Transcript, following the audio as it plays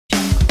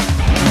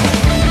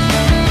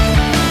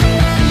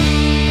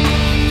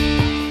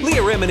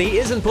Remini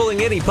isn't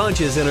pulling any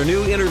punches in her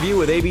new interview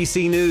with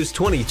ABC News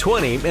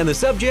 2020, and the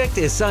subject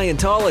is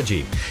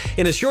Scientology.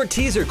 In a short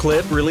teaser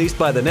clip released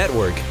by the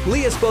network,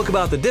 Leah spoke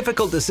about the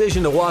difficult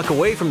decision to walk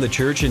away from the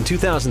church in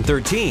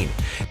 2013.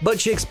 But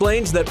she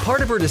explains that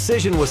part of her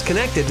decision was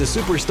connected to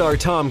superstar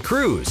Tom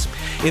Cruise.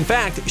 In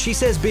fact, she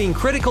says being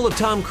critical of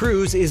Tom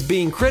Cruise is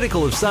being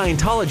critical of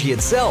Scientology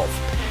itself.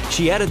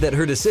 She added that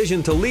her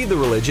decision to leave the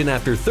religion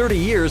after 30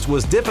 years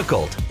was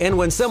difficult, and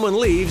when someone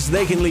leaves,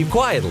 they can leave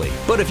quietly.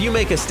 But if you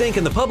make a stink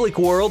in the public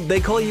world, they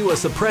call you a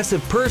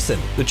suppressive person.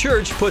 The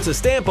church puts a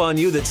stamp on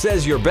you that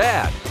says you're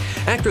bad.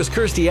 Actress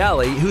Kirstie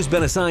Alley, who's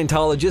been a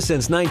Scientologist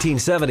since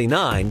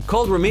 1979,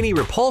 called Remini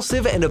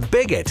repulsive and a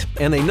bigot,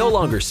 and they no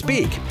longer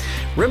speak.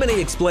 Remini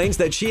explains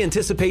that she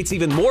anticipates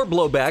even more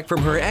blowback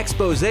from her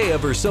expose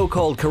of her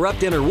so-called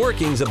corrupt inner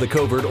workings of the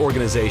covert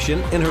organization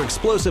in her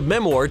explosive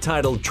memoir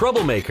titled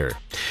Troublemaker.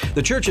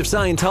 The Church of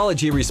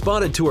Scientology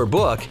responded to her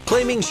book,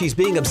 claiming she's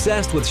being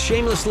obsessed with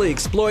shamelessly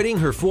exploiting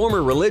her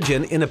former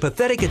religion in a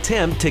pathetic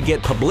attempt to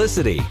get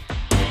publicity.